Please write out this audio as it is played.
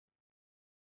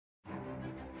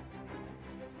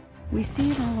We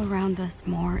see it all around us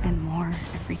more and more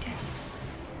every day.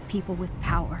 People with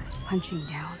power punching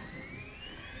down.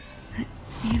 But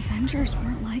the Avengers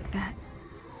weren't like that.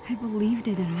 I believed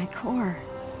it in my core.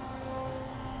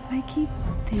 I keep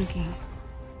thinking,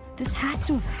 this has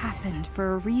to have happened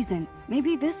for a reason.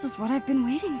 Maybe this is what I've been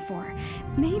waiting for.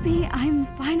 Maybe I'm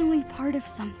finally part of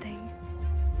something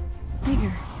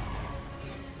bigger.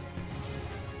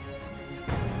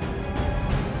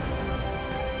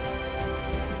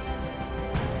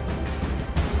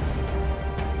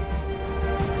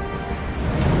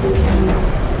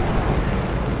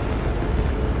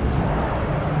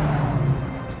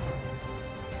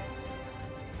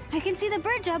 I can see the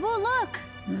bird, Jabu, look!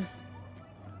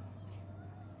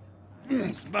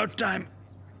 It's about time.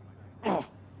 Oh.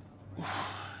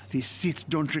 These seats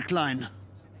don't recline.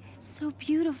 It's so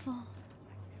beautiful.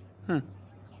 Huh.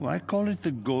 Why call it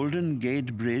the Golden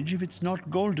Gate Bridge if it's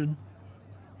not golden?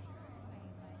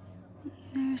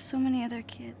 There are so many other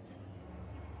kids.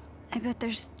 I bet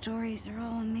their stories are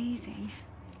all amazing.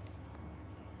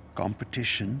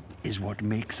 Competition is what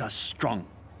makes us strong.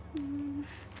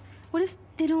 What if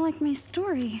they don't like my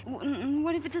story?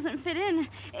 What if it doesn't fit in?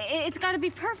 It's gotta be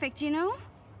perfect, you know?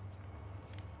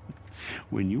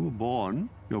 When you were born,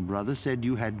 your brother said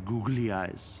you had googly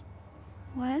eyes.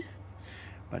 What?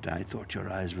 But I thought your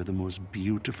eyes were the most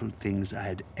beautiful things I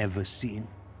had ever seen.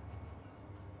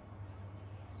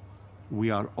 We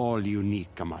are all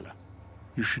unique, Kamala.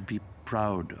 You should be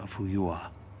proud of who you are.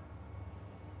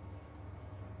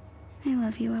 I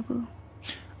love you, Abu.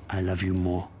 I love you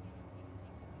more.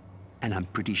 And I'm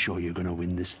pretty sure you're gonna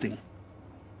win this thing.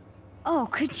 Oh,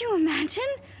 could you imagine?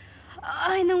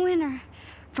 And the winner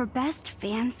for best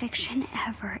fan fiction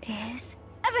ever is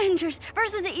Avengers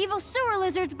versus the Evil Sewer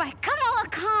Lizards by Kamala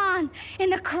Khan.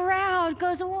 And the crowd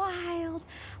goes wild.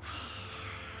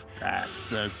 That's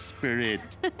the spirit.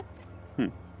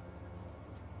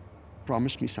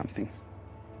 Promise me something.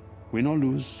 Win or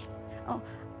lose. Oh,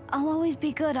 I'll always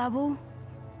be good, Abu.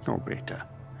 Oh, Beta.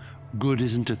 Good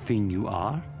isn't a thing you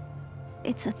are.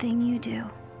 It's a thing you do.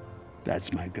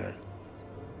 That's my girl.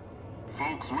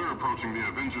 Folks, we're approaching the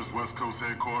Avengers West Coast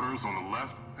headquarters on the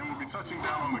left, and we'll be touching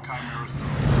down on the Chimera's.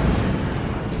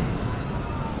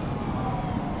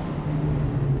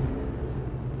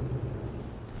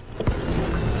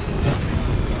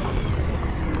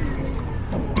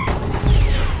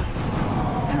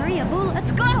 Hurry, Abu,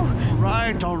 let's go!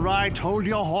 All right, hold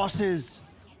your horses.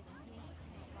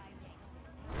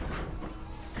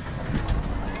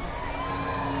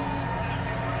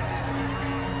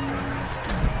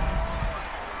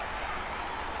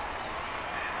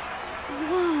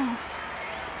 Whoa.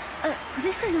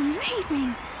 This is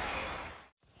amazing.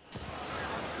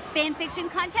 Fan fiction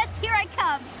contest, here I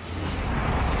come.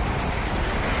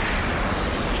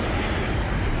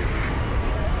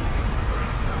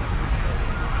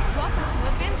 Welcome to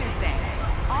Avengers Day.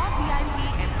 All VIP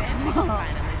and fan fiction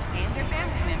finalists and their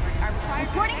family members are required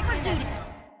Reporting to for check in duty.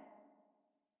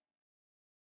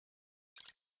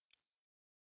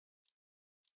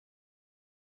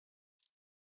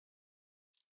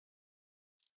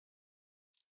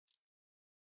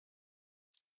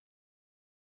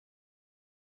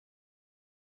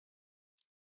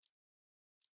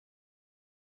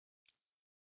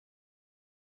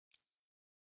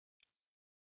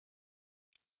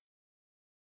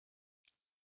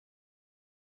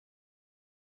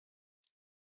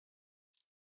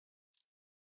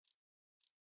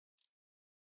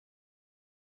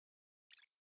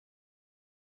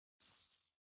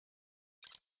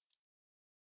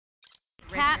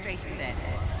 registration desk.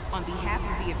 On behalf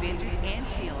of the Avengers and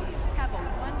S.H.I.E.L.D., have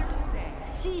a wonderful day.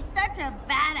 She's such a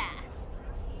badass.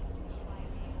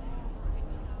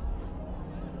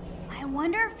 I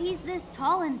wonder if he's this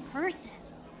tall in person.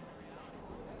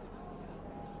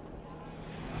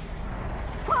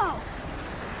 Whoa!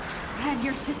 Glad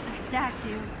you're just a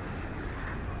statue.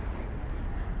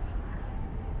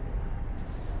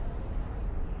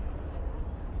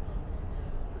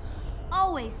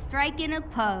 Always striking a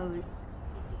pose.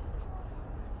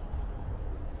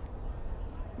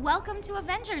 Welcome to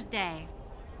Avengers Day.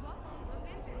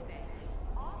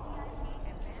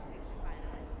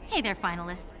 Hey there,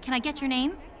 finalist. Can I get your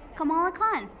name? Kamala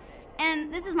Khan.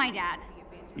 And this is my dad.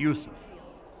 Yusuf.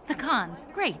 The Khans.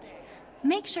 Great.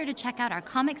 Make sure to check out our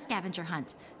comic scavenger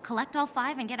hunt. Collect all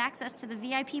 5 and get access to the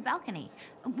VIP balcony.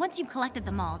 Once you've collected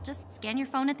them all, just scan your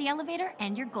phone at the elevator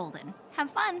and you're golden.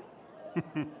 Have fun.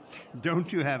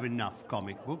 Don't you have enough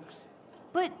comic books?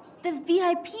 But the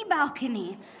VIP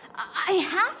balcony, I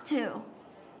have to.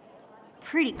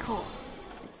 Pretty cool.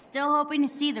 But still hoping to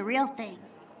see the real thing.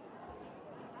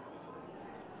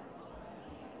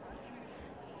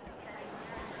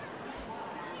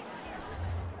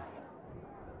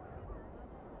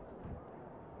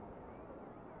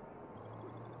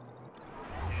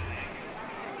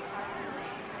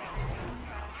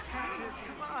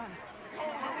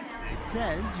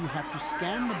 says you have to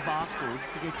scan the barcodes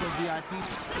to get your VIP.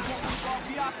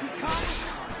 VIP comics?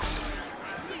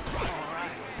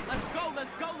 Alright. Let's go,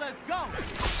 let's go, let's go!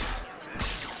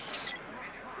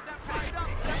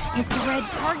 Hit the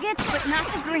red targets, but not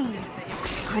the green.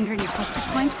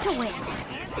 150 points to win.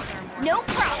 No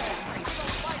problem.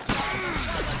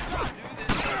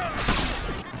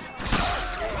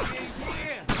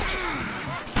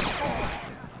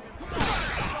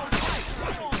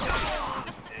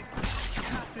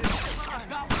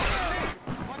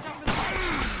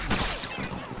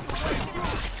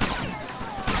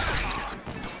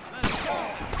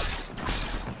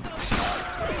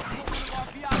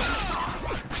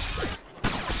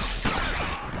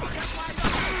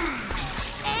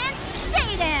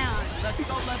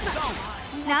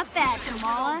 Not bad,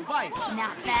 Kamala.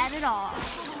 Not bad at all.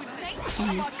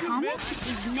 And this comic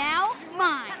is now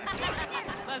mine.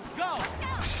 Let's go!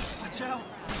 Watch out!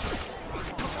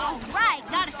 All right,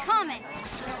 got a comic.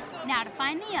 Now to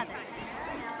find the others.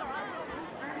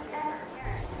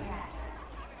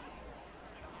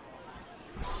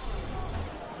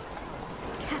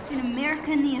 Captain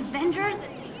America and the Avengers?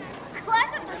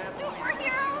 Clash of the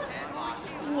Superheroes?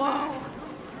 Whoa!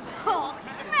 Hulk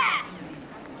smash!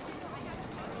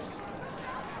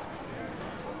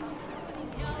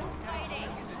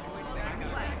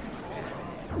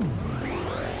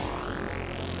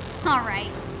 All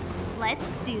right,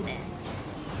 let's do this.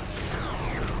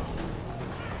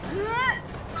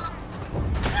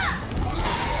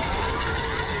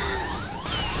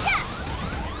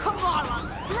 Come on, I'm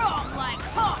strong like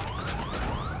Hulk.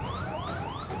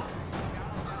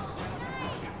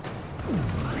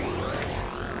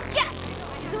 Yes,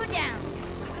 2 down.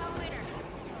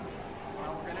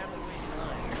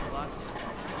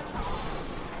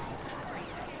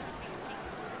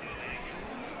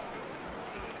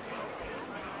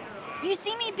 You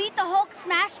see me beat the Hulk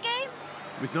smash game?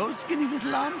 With those skinny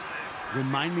little arms?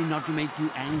 Remind me not to make you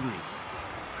angry.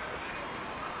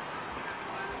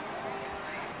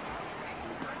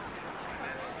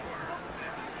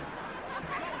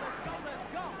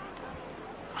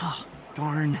 Oh,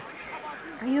 darn.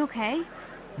 Are you okay?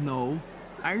 No.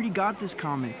 I already got this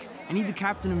comic. I need the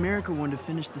Captain America one to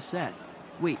finish the set.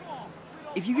 Wait,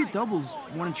 if you get doubles,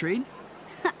 want to trade?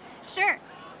 Sure.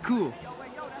 Cool.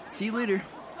 See you later.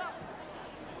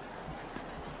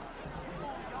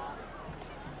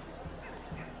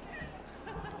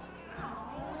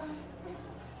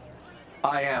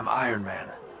 I am Iron Man.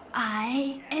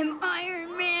 I am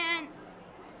Iron Man.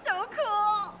 So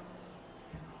cool.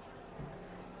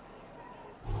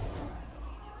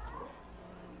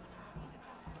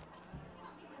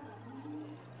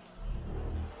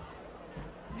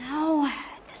 No,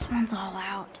 this one's all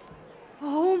out.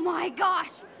 Oh my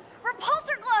gosh!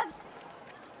 Repulsor gloves!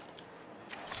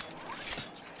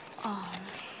 Oh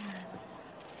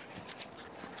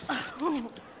man.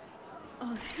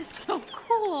 Oh, this is so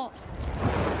cool.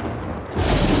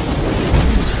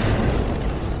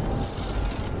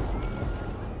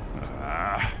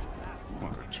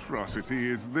 What atrocity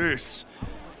is this?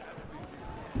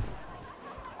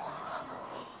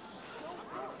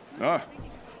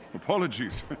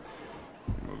 Apologies.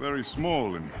 You're very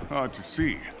small and hard to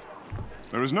see.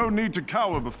 There is no need to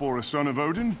cower before a son of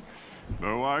Odin,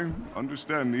 though I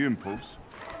understand the impulse.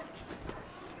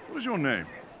 What is your name?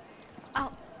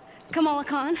 Oh, Kamala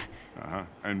Khan. Uh-huh.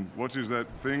 And what is that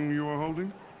thing you are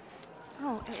holding?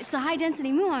 Oh, it's a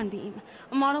high-density muon beam.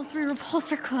 A Model 3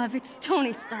 repulsor glove. It's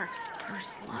Tony Stark's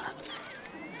first love.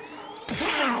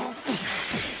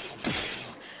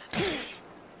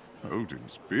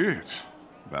 Odin's beard.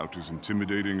 About as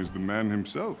intimidating as the man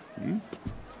himself, hmm?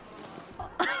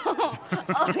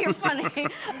 Oh, you're funny.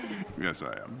 Yes,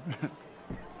 I am.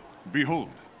 Behold,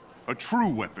 a true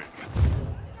weapon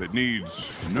that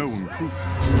needs no improvement.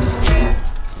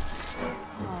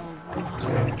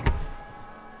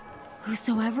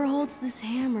 Whosoever holds this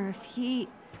hammer, if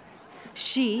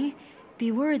she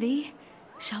be worthy,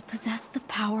 shall possess the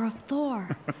power of Thor.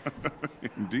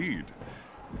 Indeed.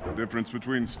 The difference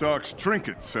between Stark's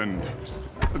trinkets and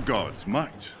the god's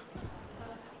might.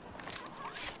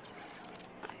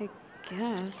 I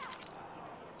guess.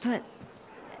 But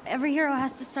every hero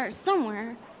has to start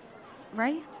somewhere,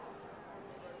 right?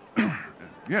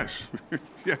 Yes,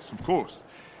 yes, of course.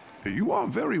 You are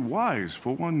very wise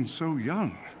for one so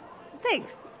young.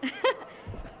 Thanks.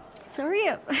 So are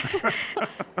you.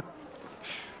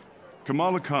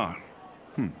 Kamala Khan.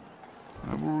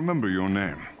 I will remember your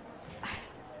name.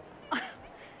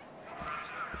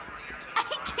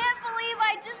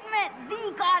 I just met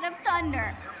the God of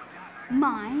Thunder.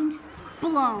 Mind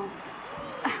blown.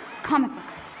 Comic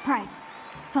books, prize.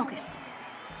 Focus.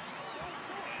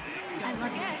 I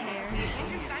love your hair. The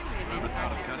Avengers signing event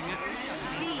starts at Cutting it?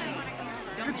 Steve.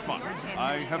 Don't It's fine. forget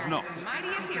I your have not.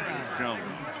 mightiest heroes. Challenge.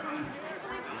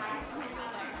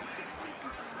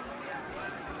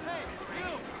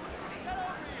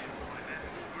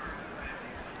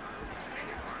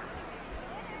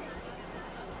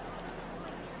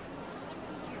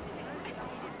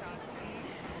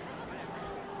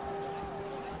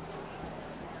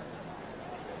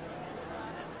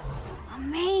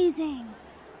 Amazing!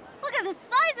 Look at the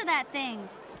size of that thing!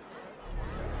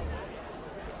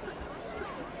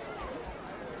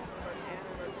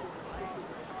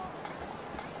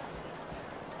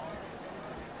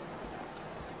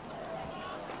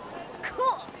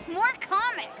 Cool! More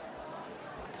comics!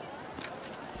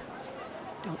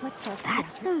 Don't let's start.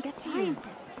 That's those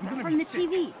scientists from the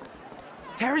TVs.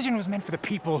 Terrigen was meant for the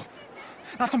people,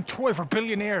 not some toy for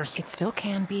billionaires. It still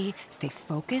can be. Stay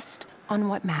focused on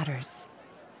what matters.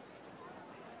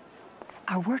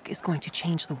 Our work is going to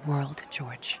change the world,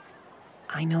 George.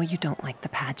 I know you don't like the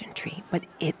pageantry, but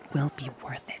it will be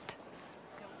worth it.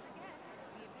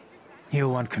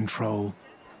 He'll want control,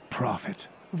 profit.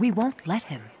 We won't let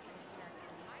him.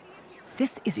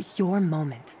 This is your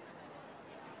moment.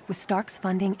 With Stark's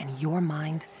funding and your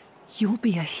mind, you'll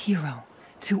be a hero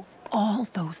to all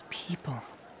those people.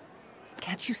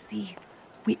 Can't you see?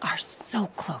 We are so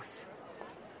close.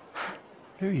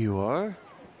 Here you are.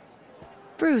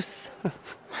 Bruce.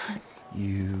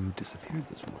 You disappeared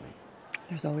this morning.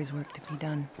 There's always work to be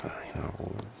done. I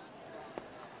know.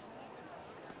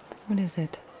 What is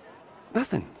it?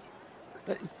 Nothing.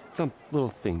 It's some little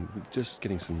thing. Just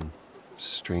getting some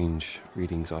strange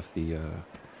readings off the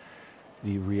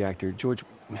reactor. George,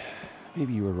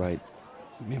 maybe you were right.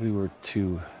 Maybe we were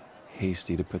too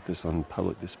hasty to put this on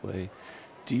public display.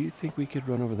 Do you think we could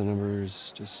run over the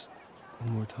numbers just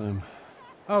one more time?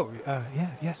 Oh,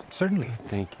 yes, certainly.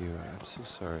 Thank you. I'm so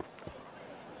sorry.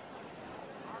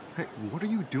 Hey, what are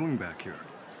you doing back here?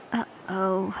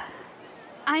 Uh-oh.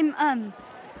 I'm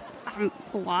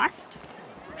lost.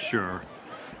 Sure.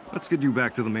 Let's get you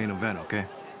back to the main event, okay?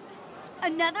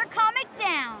 Another comic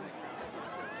down.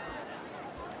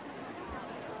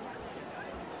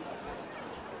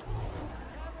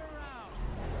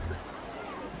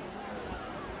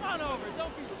 Come on over,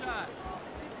 don't be shy.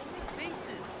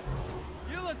 Faces.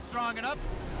 You look strong enough.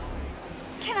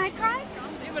 Can I try?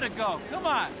 Give it a go, come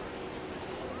on.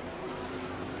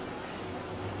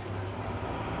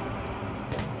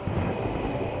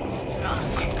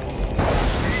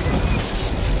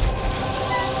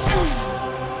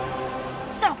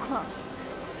 So close.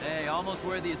 Hey, almost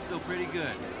worthy is still pretty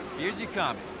good. Here's your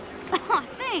comic. Aw,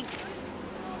 thanks.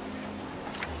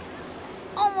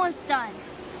 Almost done.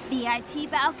 VIP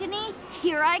balcony,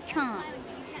 here I come.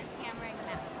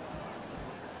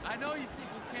 I know you think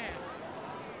you can.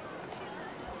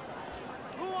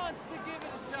 Who wants to give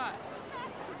it a shot?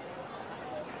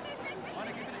 Want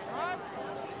to give it a try?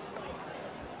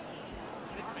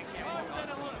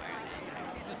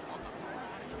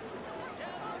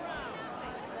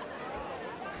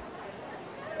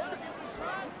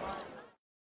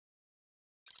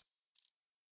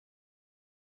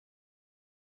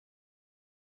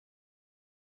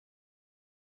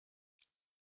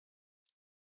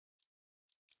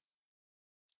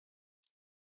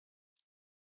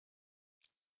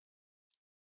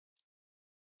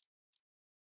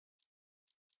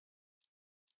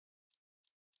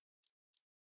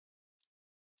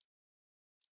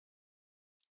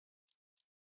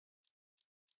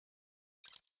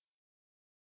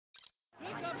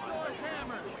 Pick up your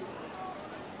hammer.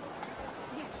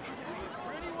 Yes, have it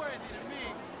ready. Pretty worthy to me.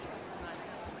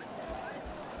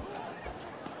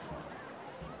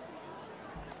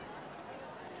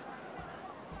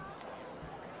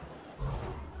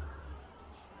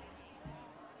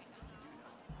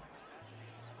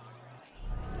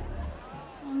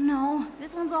 Oh no,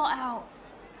 this one's all out.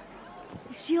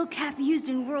 The shield cap used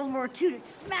in World War II to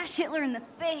smash Hitler in the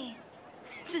face.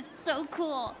 This is so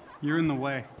cool. You're in the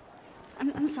way.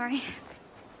 I'm sorry.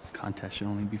 This contest should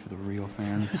only be for the real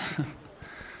fans.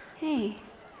 Hey,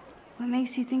 what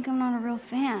makes you think I'm not a real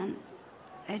fan?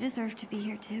 I deserve to be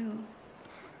here too.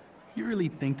 You really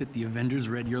think that the Avengers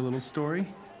read your little story?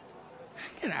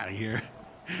 Get out of here.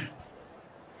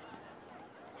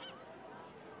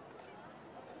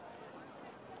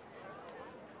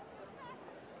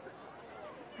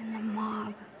 And the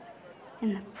mob,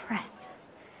 and the press,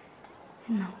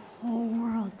 and the whole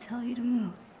world tell you to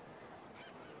move.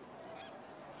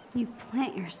 You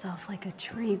plant yourself like a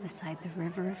tree beside the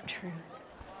river of truth,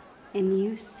 and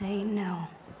you say no.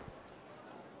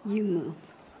 You move.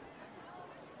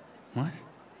 What?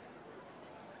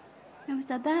 know who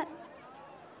said that?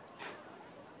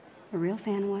 A real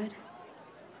fan would.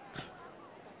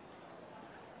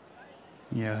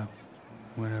 Yeah,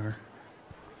 whatever.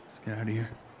 Let's get out of here.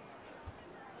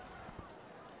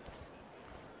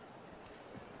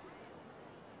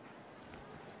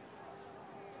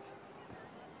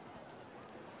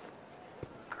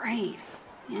 Great.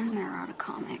 And they're out of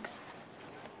comics.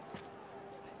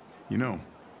 You know,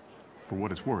 for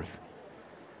what it's worth,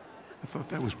 I thought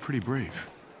that was pretty brave.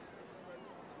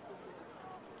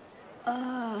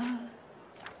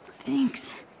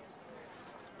 Thanks.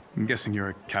 I'm guessing you're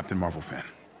a Captain Marvel fan.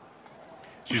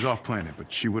 She's off planet,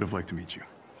 but she would have liked to meet you.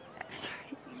 Sorry,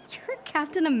 you're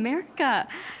Captain America.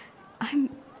 I'm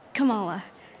Kamala.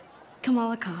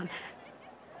 Kamala Khan.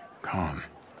 Khan.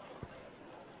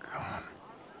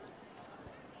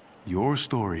 Your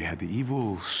story had the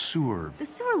evil sewer... The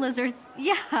sewer lizards,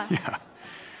 yeah.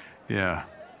 Yeah.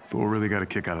 Thor really got a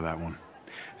kick out of that one.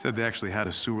 Said they actually had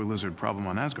a sewer lizard problem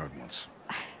on Asgard once.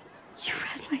 You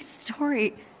read my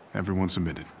story. Everyone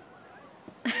submitted.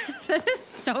 That is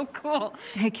so cool.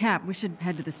 Hey, Cap, we should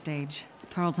head to the stage.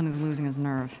 Tarleton is losing his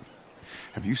nerve.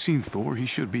 Have you seen Thor? He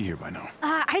should be here by now.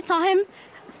 I saw him.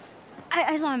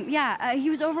 I saw him, yeah.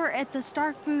 He was over at the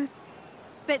Stark booth,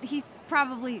 but he's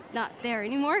probably not there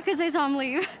anymore because I saw him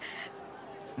leave.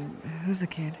 Who's the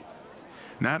kid?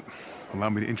 Nat, allow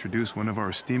me to introduce one of our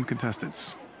esteemed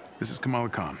contestants. This is Kamala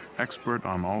Khan, expert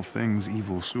on all things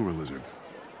evil sewer lizard.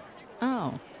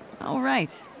 Oh, all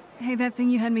right. Hey, that thing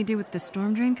you had me do with the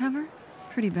storm drain cover?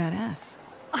 Pretty badass.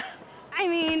 I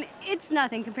mean, it's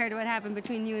nothing compared to what happened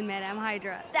between you and Madame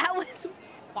Hydra. That was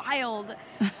wild.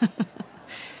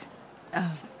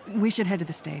 We should head to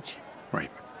the stage. Right.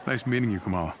 It's nice meeting you,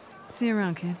 Kamala. See you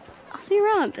around, kid. I'll see you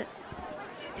around.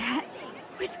 That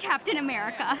was Captain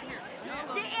America.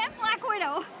 And Black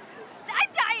Widow. I'm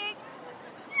dying.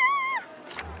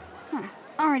 Huh.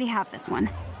 Already have this one.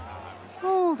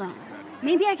 Hold on.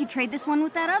 Maybe I could trade this one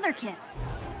with that other kid.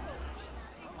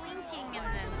 Blinking in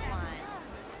this one.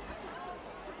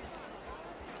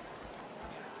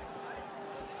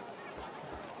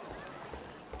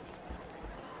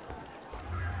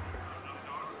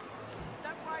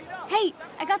 Hey,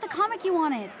 I got the comic you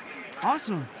wanted.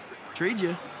 Awesome. Trade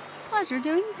you. Pleasure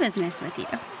doing business with you.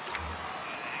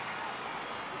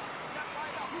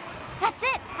 That's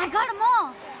it! I got them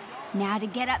all! Now to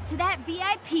get up to that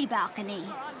VIP balcony.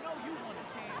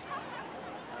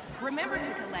 Remember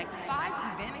to collect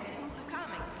 5 event-exclusive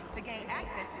comics to gain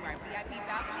access to our VIP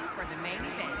balcony for the main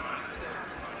event.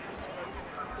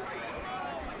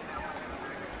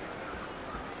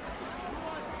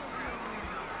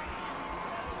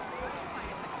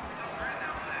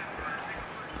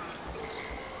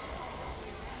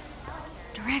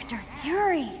 Director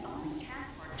Fury!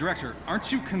 Director,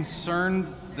 aren't you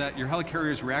concerned that your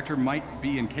helicarrier's reactor might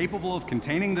be incapable of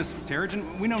containing this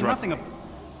Terrigen? We know nothing of...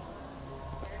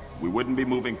 We wouldn't be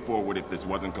moving forward if this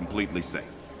wasn't completely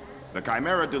safe. The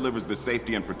Chimera delivers the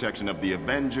safety and protection of the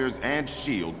Avengers and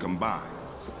S.H.I.E.L.D. combined.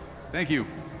 Thank you.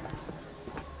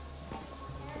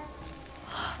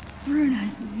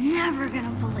 Bruno's never gonna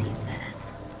believe this.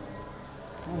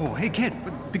 Oh, hey kid,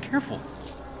 be careful.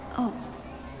 Oh.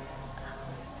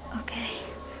 Okay.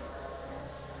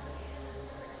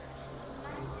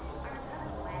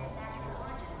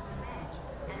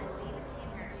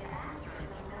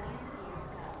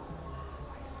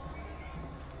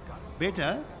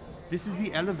 Beta, this is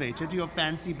the elevator to your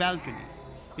fancy balcony.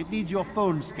 It needs your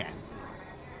phone scan.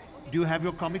 Do you have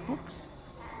your comic books?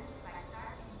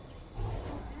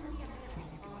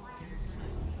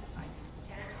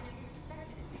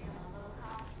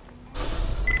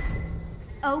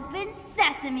 Open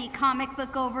sesame, comic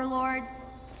book overlords.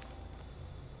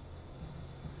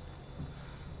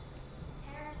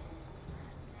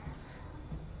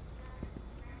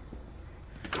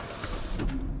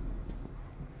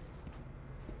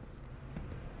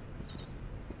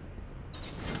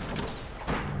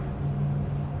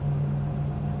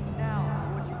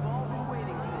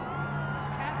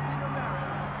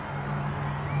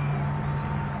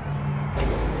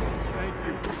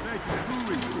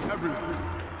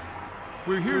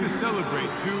 We're here to celebrate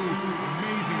 2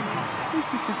 amazing accomplishments.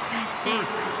 This is the best day of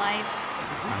my life.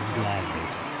 I'm glad,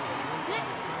 Beta.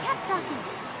 Cap's talking.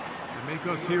 They make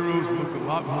us heroes look a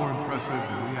lot more impressive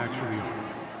than we actually are.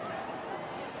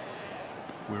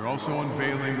 We're also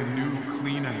unveiling a new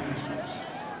clean energy source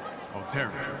called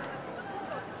Terrigen.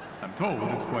 I'm told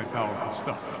it's quite powerful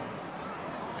stuff.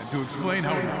 And to explain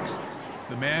how it works,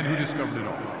 the man who discovered it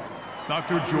all,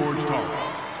 Dr. George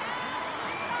Tarleton.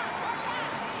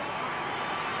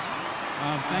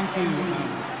 Thank you,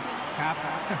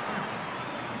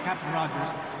 Captain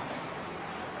Rogers.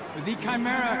 The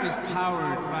Chimera is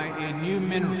powered by a new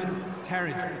mineral,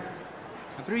 terrigen.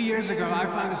 3 years ago, I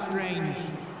found a strange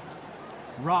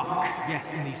rock,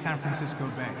 yes, in the San Francisco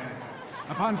Bay.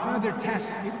 Upon further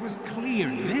tests, it was clear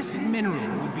this mineral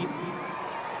would be...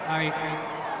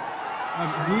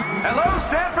 Hello,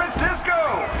 San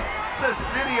Francisco! The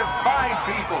city of fine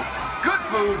people, good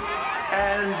food,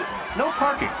 and no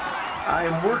parking. I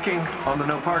am working on the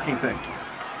no parking thing.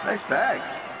 Nice bag.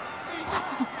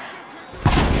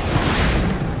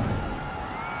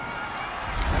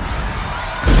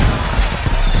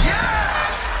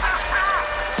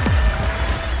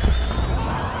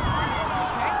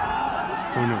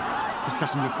 Oh no, this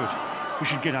doesn't look good. We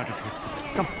should get out of here.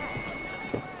 Come.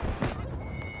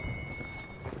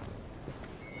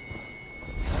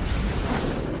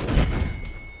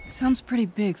 Sounds pretty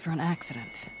big for an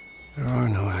accident. There are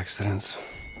no accidents.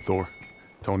 Thor,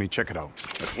 Tony, check it out.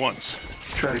 At once.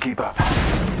 Try to keep up.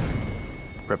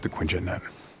 Grab the Quinjet net.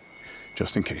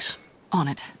 Just in case. On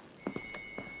it.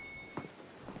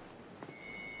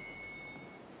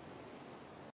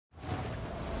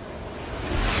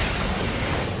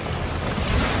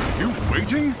 You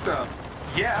waiting?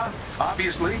 Yeah,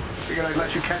 obviously. Figured I'd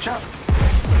let you catch up.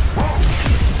 Whoa!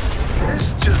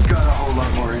 This just got a whole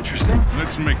lot more interesting.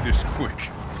 Let's make this quick.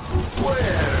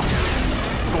 Where?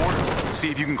 Thor, see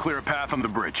if you can clear a path on the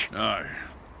bridge. Aye.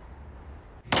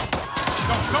 Go!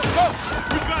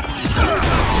 We gotta leave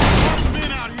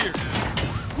men out here.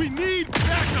 We need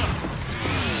backup.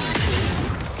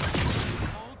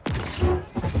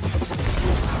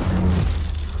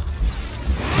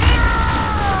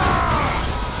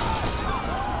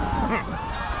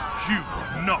 You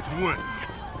are not worthy.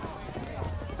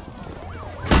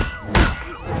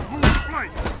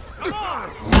 Come on!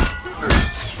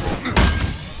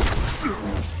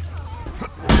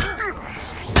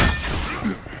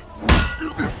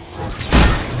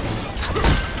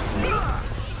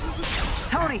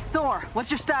 Tony, Thor, what's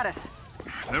your status?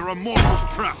 There are mortals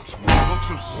trapped. Lots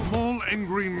of small,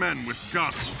 angry men with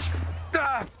guns.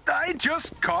 I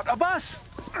just caught a bus.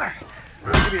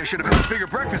 Maybe I should have had a bigger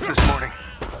breakfast this morning.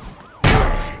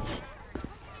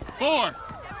 Thor,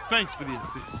 thanks for the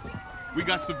assist. We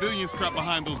got civilians trapped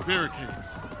behind those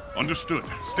barricades. Understood.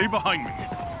 Stay behind me.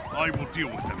 I will deal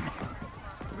with them.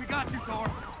 We got you, Thor.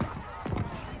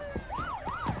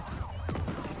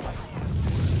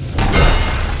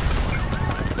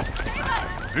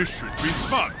 This should be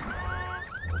fun.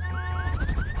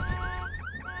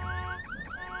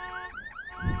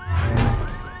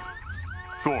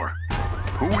 Thor,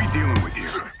 who are we dealing with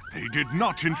here? They did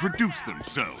not introduce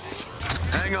themselves.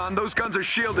 Hang on, those guns are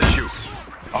shield issue.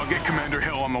 I'll get Commander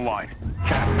Hill on the line.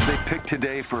 Cap, they picked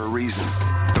today for a reason.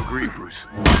 Agreed, Bruce.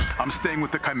 I'm staying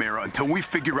with the Chimera until we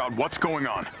figure out what's going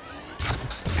on.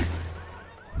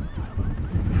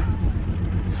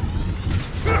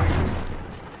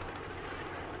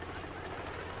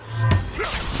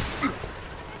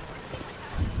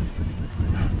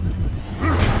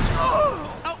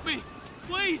 Help me,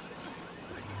 please!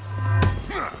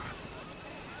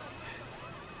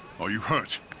 Are you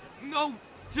hurt? No,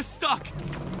 just stuck.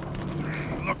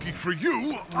 Lucky for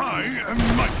you, I am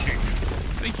Mikey.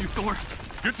 Thank you, Thor.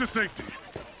 Get to safety.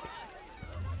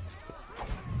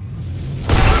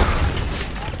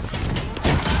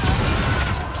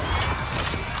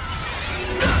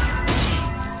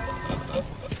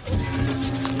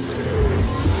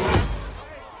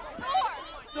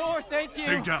 Thor, thank you!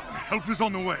 Stay down. Help is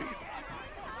on the way.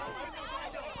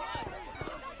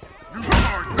 You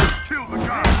hard. Kill the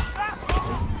guy.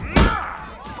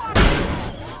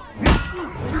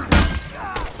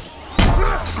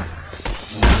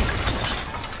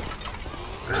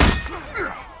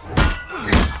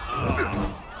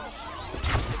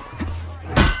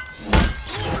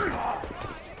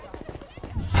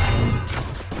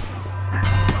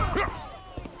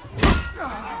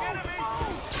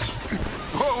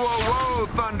 Whoa,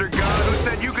 Thunder God. Who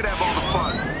said you could have all the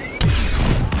fun?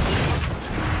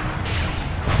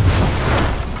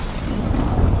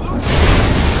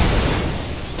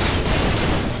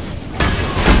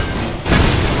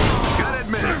 Gotta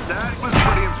admit, that was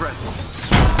pretty impressive.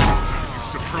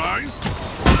 Surprised?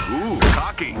 Ooh,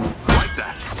 cocky. Like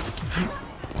that.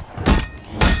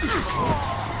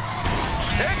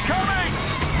 Incoming!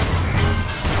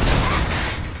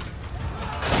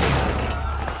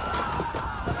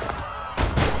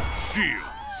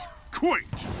 Shields, quick!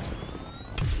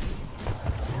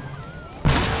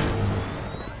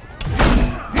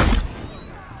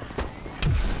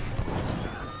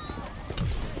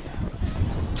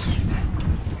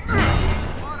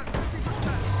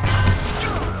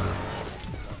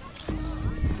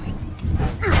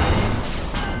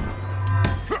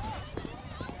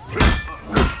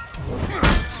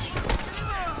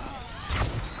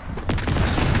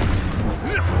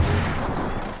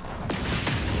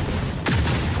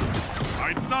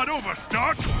 not over,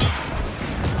 Stark!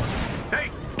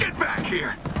 Hey, get back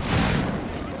here!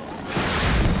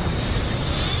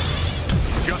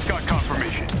 Just got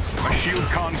confirmation. A SHIELD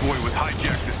convoy was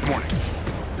hijacked this morning.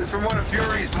 This from one of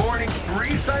Fury's morning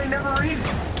briefs I never read?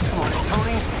 Come on,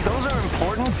 Tony. Those are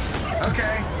important.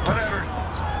 Okay, whatever.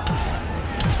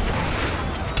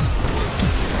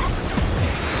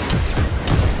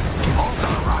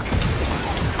 All-star rockets.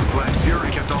 I'm glad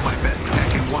Fury kept all my best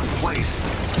tech in one place.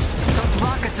 Those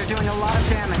rockets are doing a lot of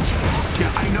damage.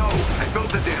 Yeah, I know. I built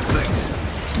the damn things.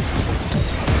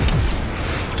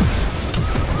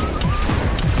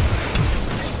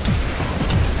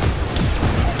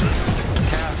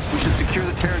 Secure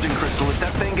the Terrigen crystal if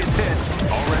that thing gets hit.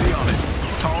 Already on it.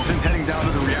 Tarleton's heading down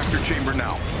to the reactor chamber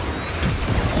now.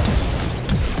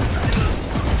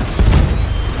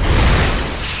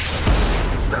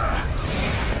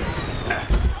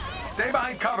 Stay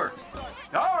behind cover.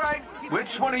 All right.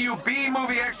 Which one of you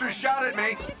B-movie extras shot at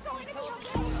me?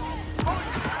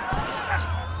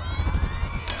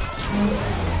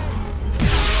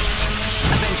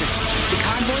 Avengers, the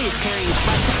convoy is carrying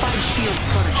classified SHIELD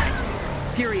prototypes.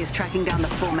 Fury is tracking down the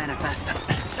full manifest.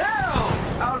 Hell!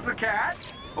 How's the cat?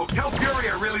 Oh, tell Fury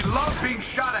I really love being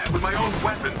shot at with my own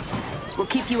weapons. We'll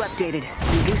keep you updated.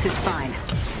 And Goose is fine.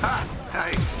 Ha!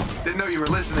 I didn't know you were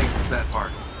listening to that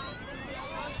part.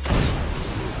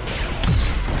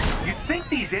 You'd think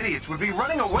these idiots would be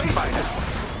running away by now.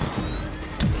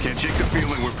 Can't shake the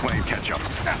feeling we're playing catch-up.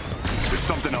 There's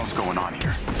something else going on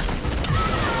here.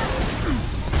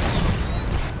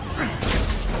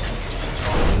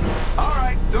 All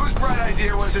right, whose bright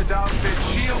idea was it to outfit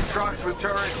SHIELD trucks with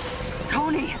turrets?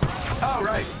 Tony! Oh,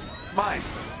 right. Mine.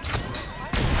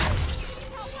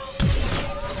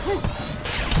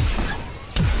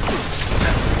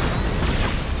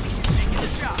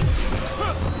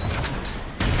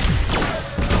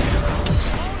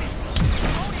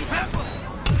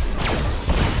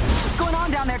 What's going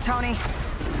on down there, Tony?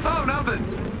 Oh, nothing.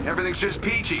 Everything's just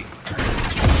peachy.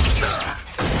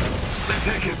 They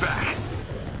take it back.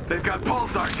 They've got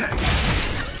pulsar tech.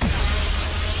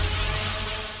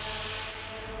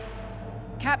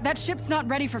 Cap, that ship's not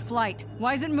ready for flight.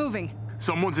 Why is it moving?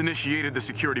 Someone's initiated the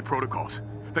security protocols.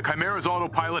 The Chimera's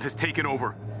autopilot has taken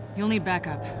over. You'll need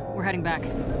backup. We're heading back.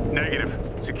 Negative.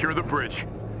 Secure the bridge.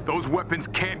 Those weapons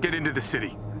can't get into the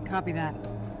city. Copy that.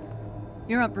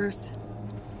 You're up, Bruce.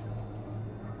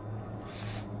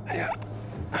 Yeah.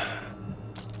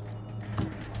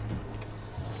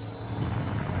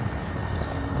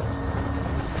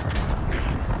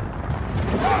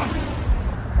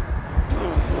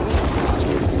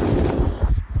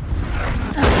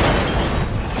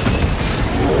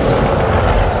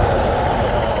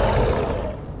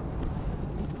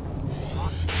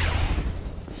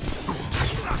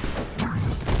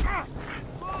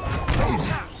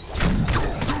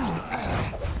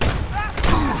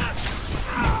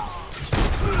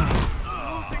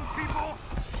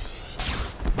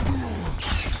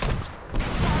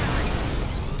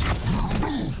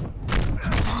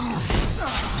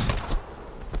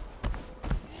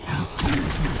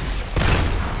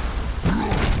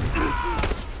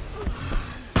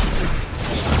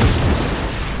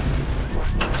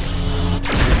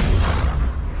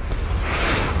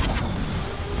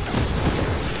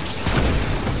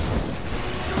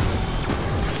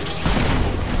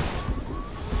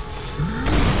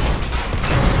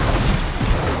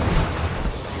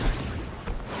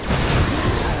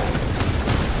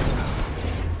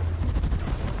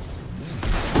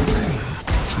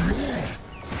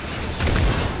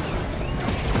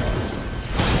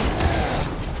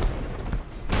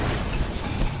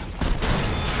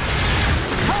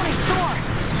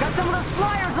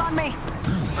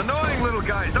 Annoying little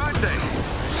guys, aren't they?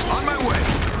 On my way.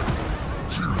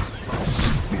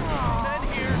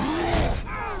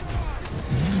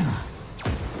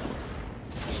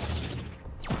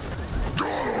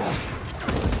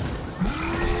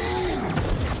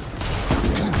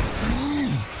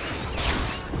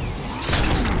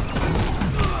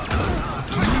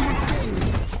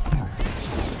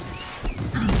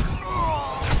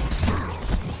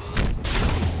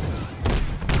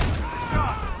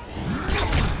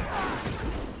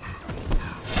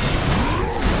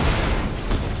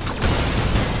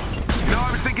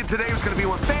 Today was going to be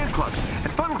more fan clubs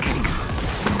and funnel cakes.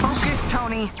 Focus,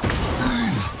 Tony.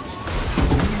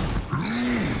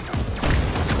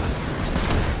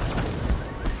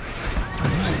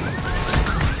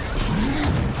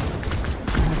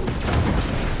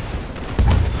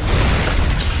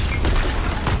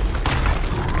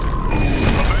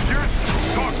 Avengers,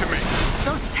 talk to me.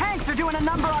 Those tanks are doing a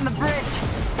number on the bridge.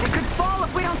 They could fall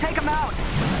if we don't take them out.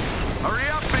 Hurry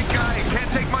up, big guy.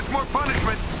 Can't take much more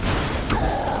punishment.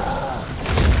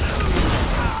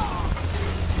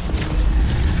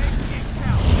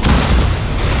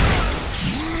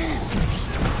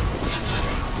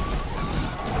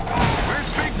 Where's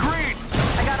Big Green?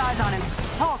 I got eyes on him.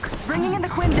 Hulk, bringing in the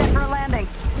Quinjet for a landing.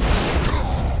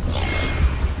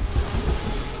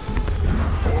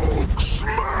 Hulk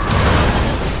smash!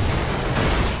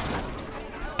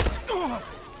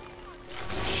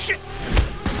 Shit!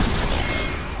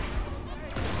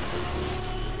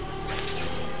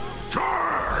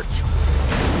 Charge!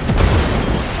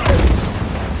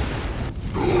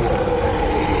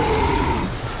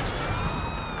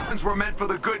 Were meant for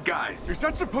the good guys. Is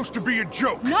that supposed to be a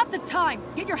joke? Not the time!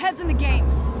 Get your heads in the game!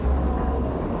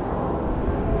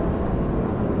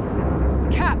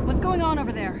 Cap, what's going on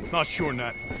over there? Not sure,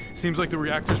 Nat. Seems like the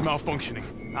reactor's malfunctioning.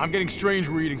 I'm getting strange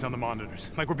readings on the monitors,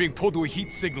 like we're being pulled to a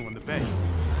heat signal in the bay.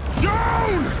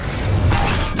 Down!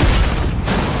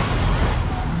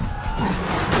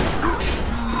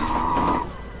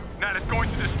 Nat, it's going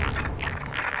to this.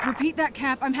 Repeat that,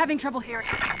 Cap. I'm having trouble hearing.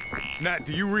 Nat,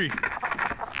 do you read?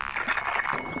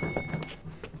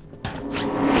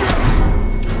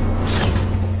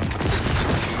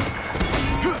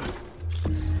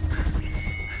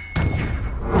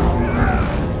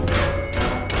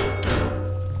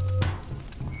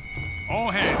 All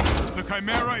hands. The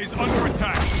Chimera is under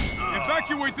attack.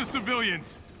 Evacuate the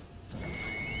civilians.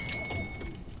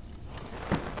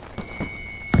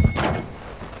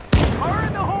 Fire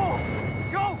in the hole!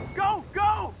 Go, go,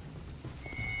 go!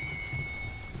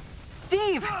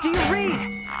 Steve, do you read?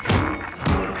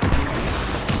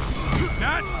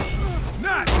 Nat!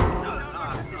 Nat!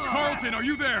 Carlton, are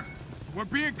you there? We're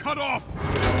being cut off.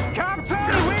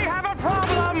 Captain, we have a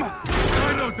problem!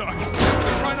 I know, Doc.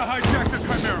 We're trying to hijack the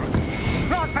Chimera.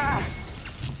 Not bad.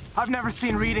 I've never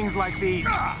seen readings like these.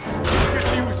 I'll get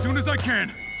to you as soon as I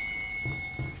can.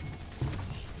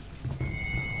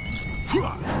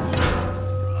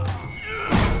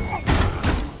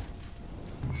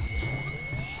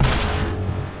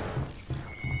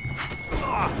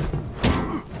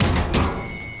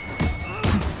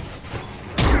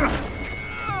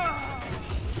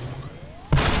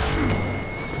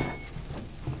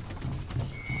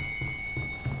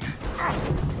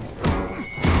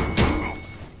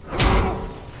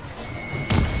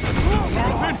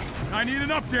 I need an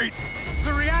update!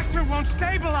 The reactor won't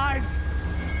stabilize!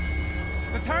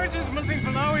 The turret's moving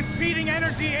below is feeding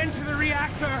energy into the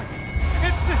reactor!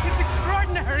 It's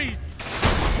extraordinary!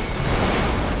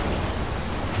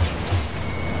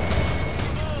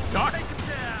 Doc,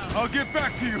 I'll get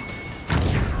back to you.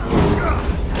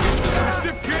 The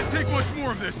ship can't take much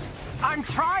more of this. I'm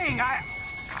trying,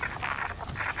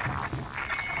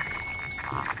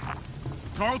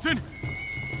 Carlton?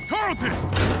 Carlton!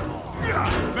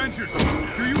 Avengers,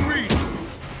 do you read?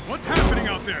 What's happening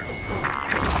out there?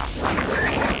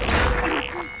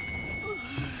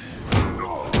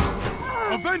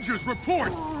 Avengers,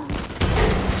 report!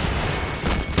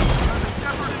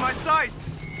 Shepard in my sights!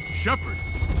 Shepard?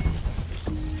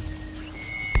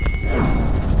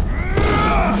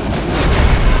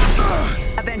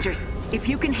 Avengers, if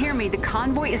you can hear me, the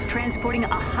convoy is transporting a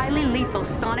highly lethal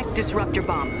sonic disruptor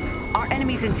bomb. Our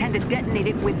enemies intend to detonate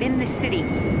it within the city.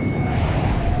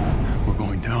 We're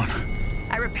going down.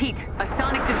 I repeat, a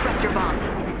sonic disruptor bomb.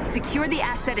 Secure the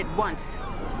asset at once.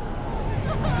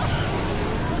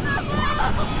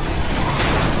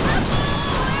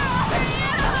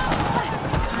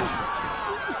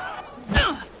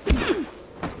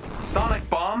 Sonic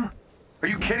bomb? Are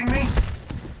you kidding me?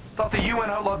 Thought the UN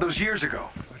outlawed those years ago.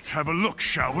 Let's have a look,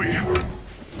 shall we?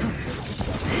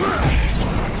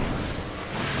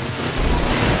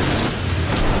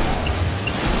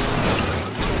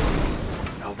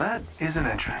 Now that is an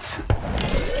entrance.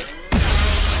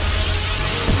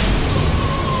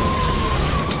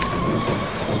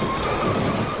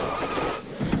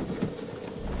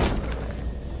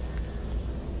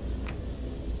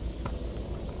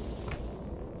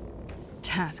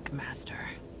 Taskmaster.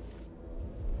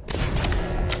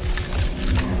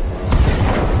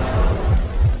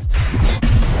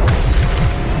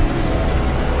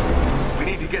 We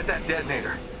need to get that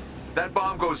detonator. That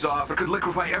bomb goes off, it could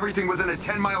liquefy everything within a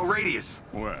 10-mile radius.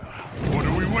 Well, what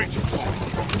are we waiting for?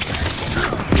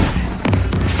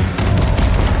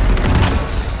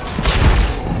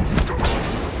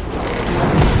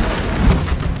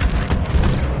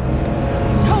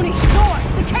 Tony! Thor!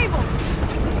 The cables!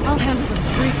 I'll handle the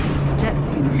freak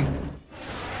detonator.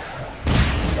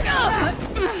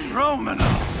 Romano!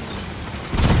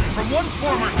 From one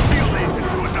former SEAL agent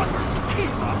to another.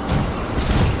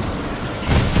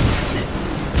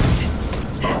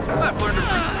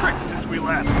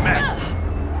 last met.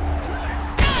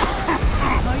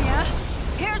 Oh yeah?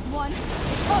 Here's one.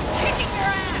 I'm kicking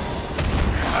your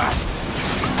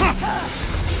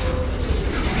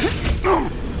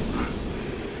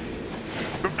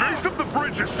The base of the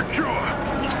bridge is secure.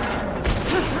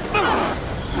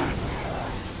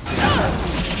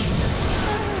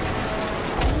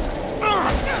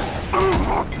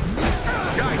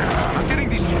 Guys, I'm getting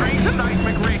these strange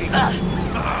seismic readings.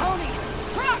 Tony,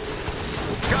 truck!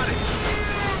 Got it.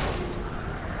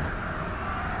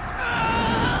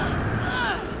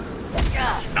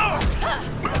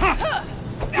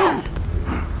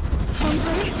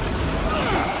 Hungry?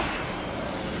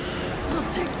 I'll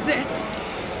take this.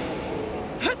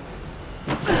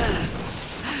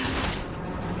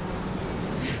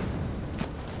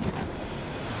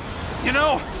 You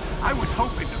know, I was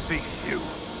hoping to face you.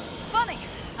 Funny,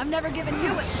 I've never given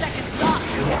you a second thought.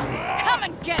 Come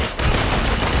and get it!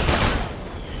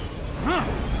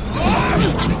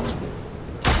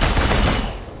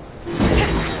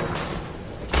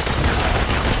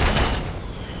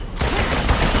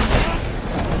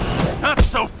 Not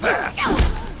so fast!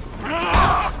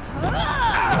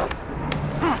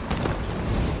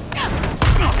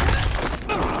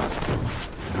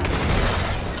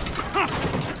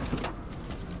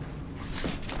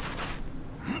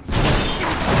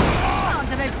 Oh,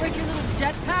 did I break your little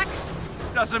jetpack?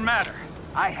 Doesn't matter.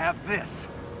 I have this.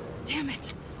 Damn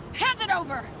it! Hand it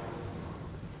over!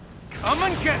 Come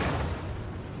and get it!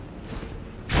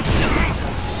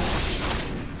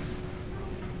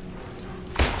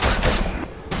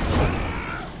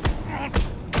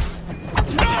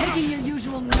 Taking your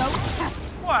usual notes?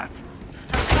 What?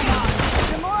 Come on,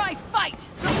 the more I fight,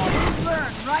 the more you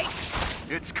learn, right?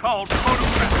 It's called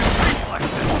photographic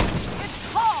reflexes. It's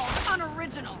called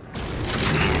unoriginal.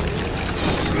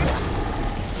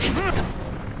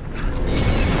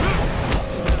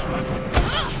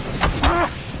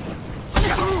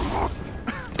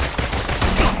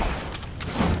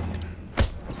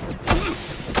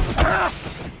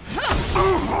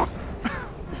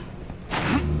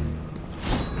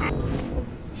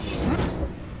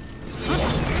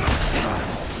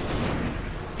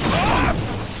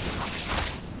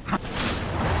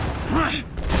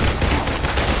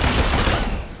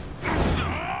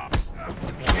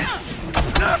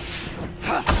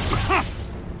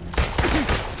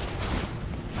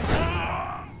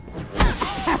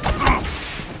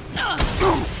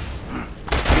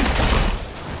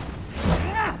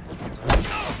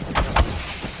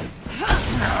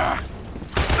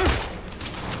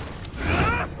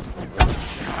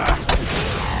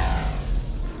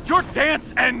 Your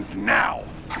dance ends now!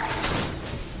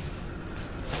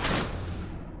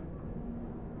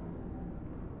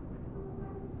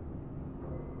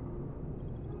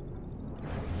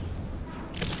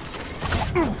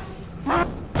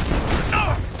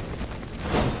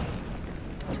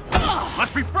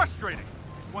 Must be frustrating.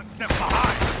 One step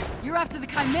behind. You're after the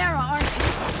Chimera, aren't you?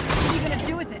 What are you gonna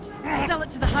do with it? Sell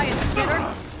it to the highest bidder?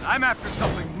 I'm after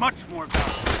something much more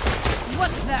valuable.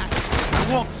 What's that?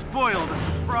 I won't spoil the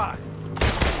surprise.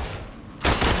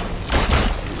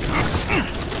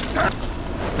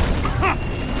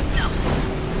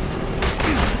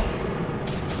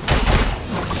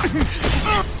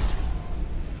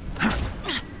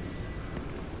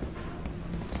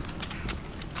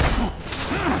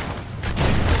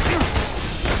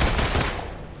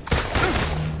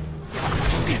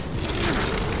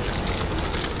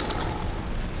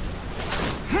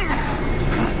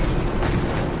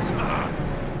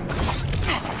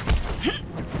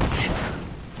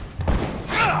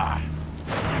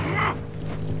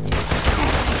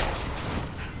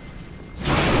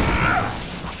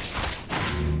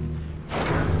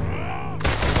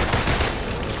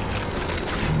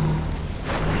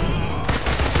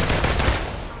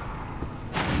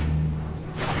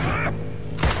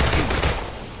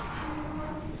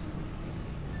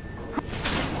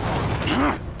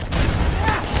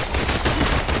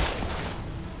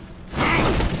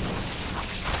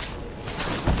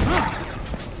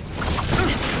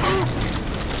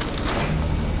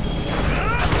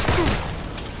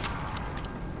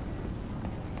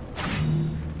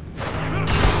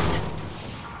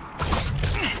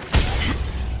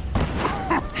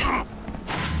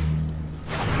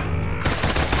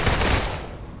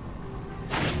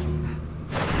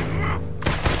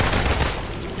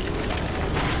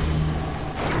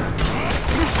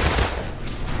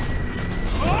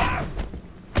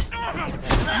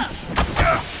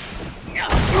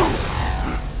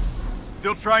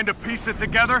 Still trying to piece it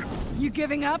together? You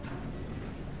giving up?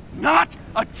 Not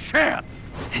a chance!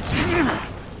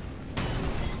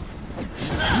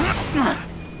 So,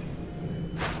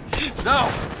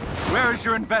 where has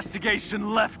your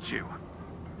investigation left you?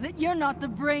 That you're not the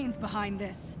brains behind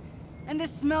this. And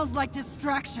this smells like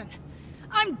distraction.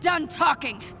 I'm done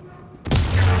talking!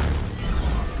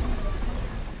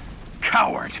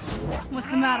 Coward!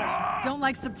 What's the matter? Don't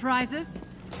like surprises?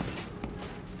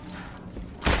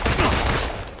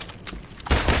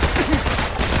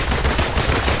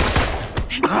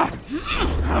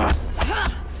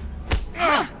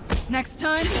 Next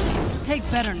time, take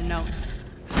better notes.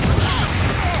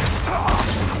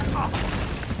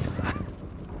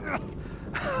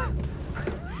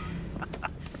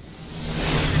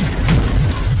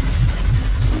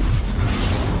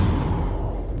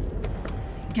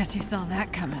 Guess you saw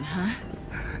that coming, huh?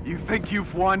 You think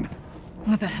you've won?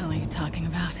 What the hell are you talking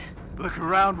about? Look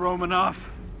around, Romanoff.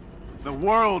 The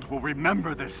world will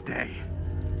remember this day.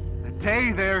 The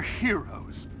day their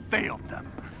heroes failed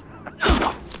them.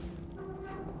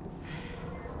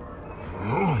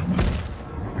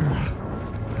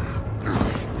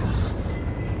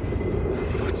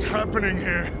 What's happening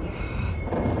here?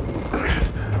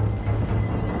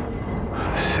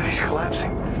 The city's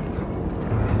collapsing.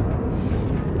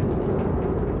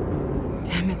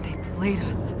 Damn it, they played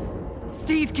us.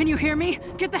 Steve, can you hear me?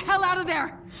 Get the hell out of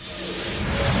there!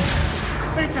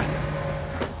 Beta!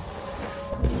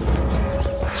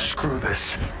 Screw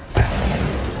this.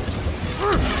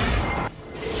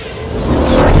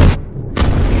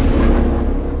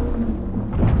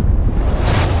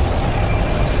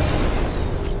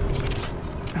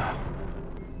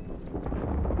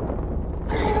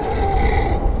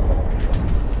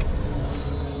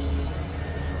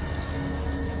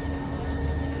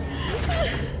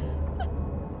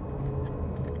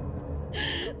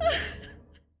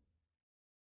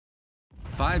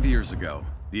 5 years ago,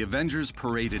 the Avengers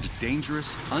paraded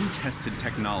dangerous, untested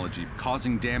technology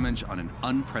causing damage on an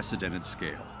unprecedented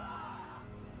scale.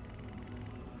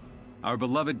 Our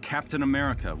beloved Captain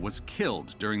America was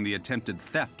killed during the attempted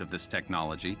theft of this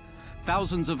technology.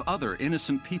 Thousands of other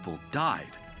innocent people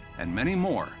died, and many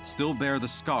more still bear the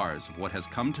scars of what has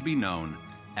come to be known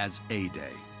as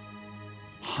A-Day.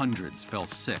 Hundreds fell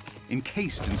sick,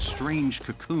 encased in strange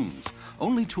cocoons,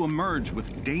 only to emerge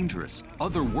with dangerous,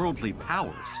 otherworldly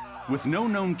powers. With no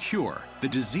known cure, the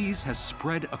disease has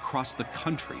spread across the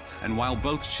country, and while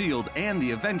both S.H.I.E.L.D. and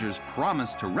the Avengers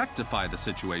promised to rectify the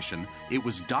situation, it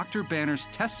was Dr. Banner's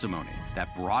testimony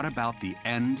that brought about the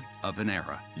end of an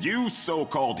era. You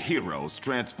so-called heroes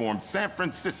transformed San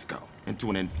Francisco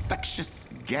into an infectious,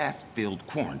 gas-filled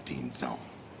quarantine zone.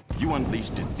 You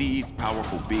unleashed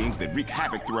disease-powerful beings that wreak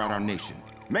havoc throughout our nation.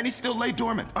 Many still lay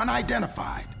dormant,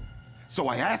 unidentified. So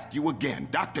I ask you again,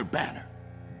 Dr. Banner,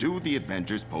 do the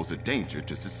Avengers pose a danger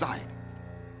to society?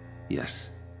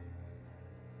 Yes.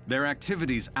 Their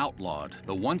activities outlawed,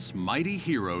 the once mighty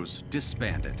heroes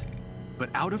disbanded. But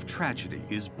out of tragedy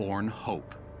is born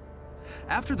hope.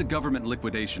 After the government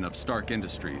liquidation of Stark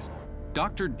Industries,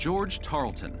 Dr. George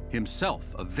Tarleton,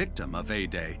 himself a victim of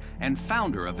A-Day and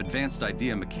founder of Advanced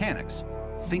Idea Mechanics,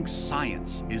 thinks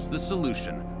science is the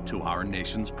solution to our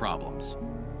nation's problems.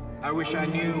 I wish I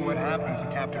knew what happened to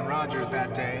Captain Rogers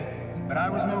that day, but I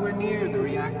was nowhere near the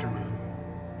reactor room.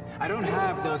 I don't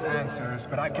have those answers,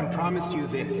 but I can promise you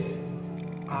this.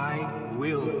 I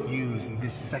will use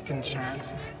this second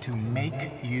chance to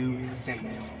make you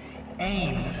safe.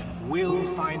 AIM will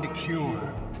find a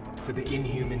cure for the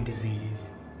inhuman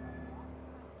disease.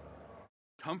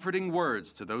 Comforting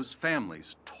words to those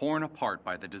families torn apart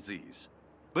by the disease.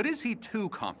 But is he too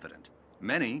confident?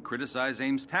 Many criticize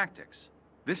AIM's tactics.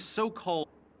 This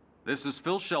is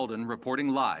Phil Sheldon reporting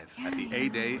live at the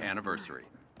A-Day anniversary.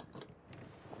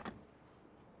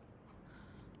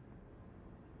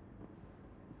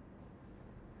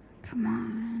 Come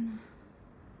on.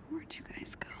 Where'd you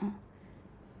guys go?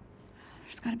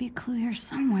 There's gotta be a clue here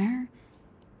somewhere.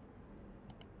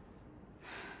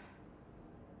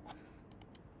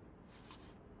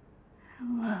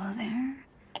 Hello there.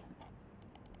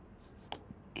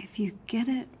 If you get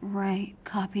it right,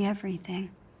 copy everything.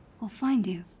 We'll find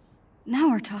you. Now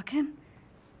we're talking.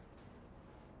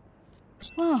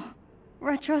 Whoa,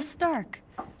 Retro Stark.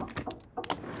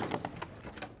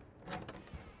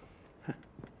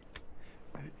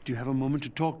 Do you have a moment to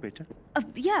talk, Beta?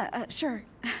 Yeah, sure.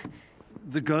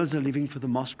 The girls are leaving for the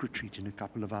mosque retreat in a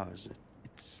couple of hours.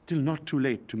 It's still not too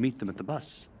late to meet them at the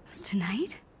bus. It was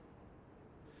tonight?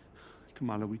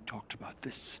 Kamala, we talked about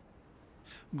this.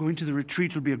 Going to the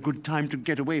retreat will be a good time to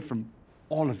get away from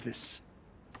all of this.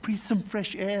 Breathe some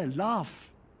fresh air,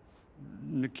 laugh.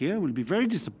 Nakia will be very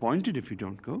disappointed if you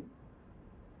don't go.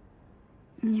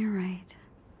 You're right.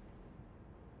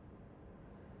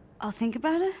 I'll think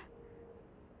about it.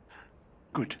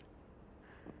 Good.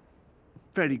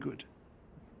 Very good.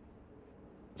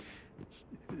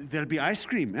 There'll be ice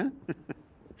cream, eh?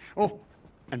 Oh,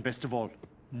 and best of all,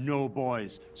 no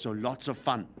boys, so lots of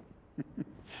fun.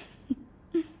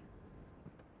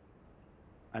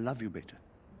 I love you, Beta.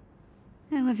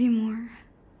 I love you more.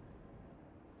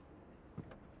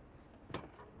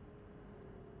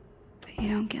 But you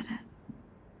don't get it.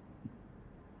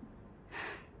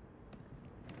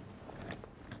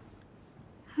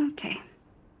 Okay,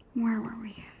 where were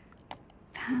we?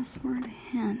 Password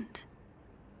hint.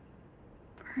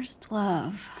 First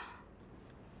love.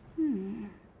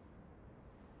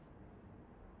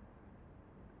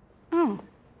 Oh.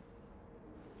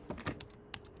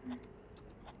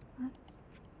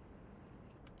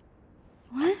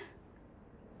 What?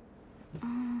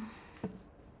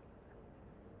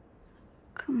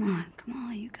 Come on,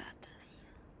 Kamala, you got this.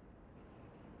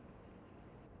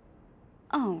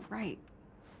 Oh, right.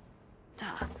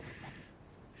 Duh.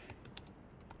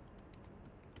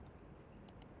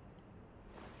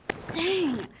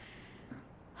 Dang!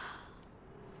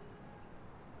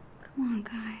 Come on,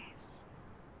 guys.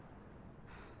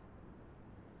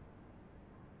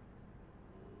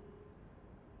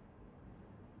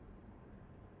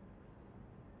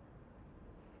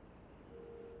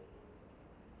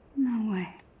 No way.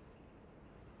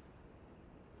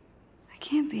 That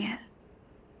can't be it.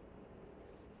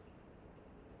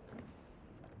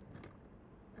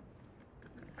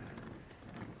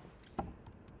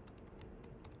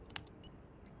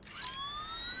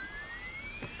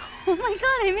 Oh my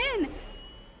god, I'm in!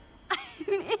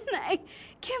 I'm in! I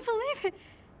can't believe it!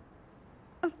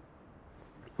 Oh,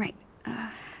 right.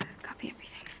 Copy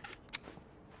everything.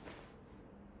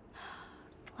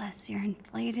 Bless your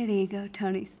inflated ego,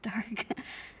 Tony Stark.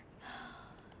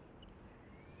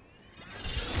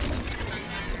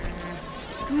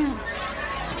 No.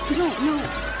 No.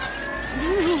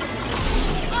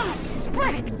 Oh,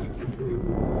 fricked!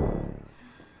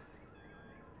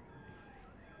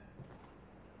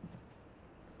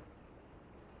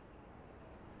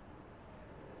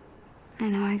 I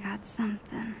know I got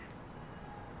something.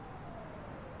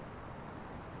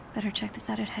 Better check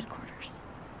this out at headquarters.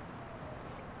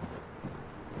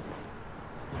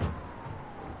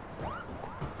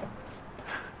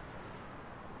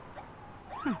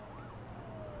 Huh.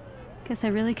 Guess I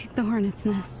really kicked the hornet's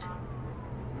nest.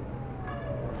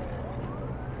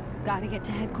 Gotta get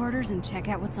to headquarters and check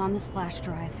out what's on this flash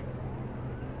drive.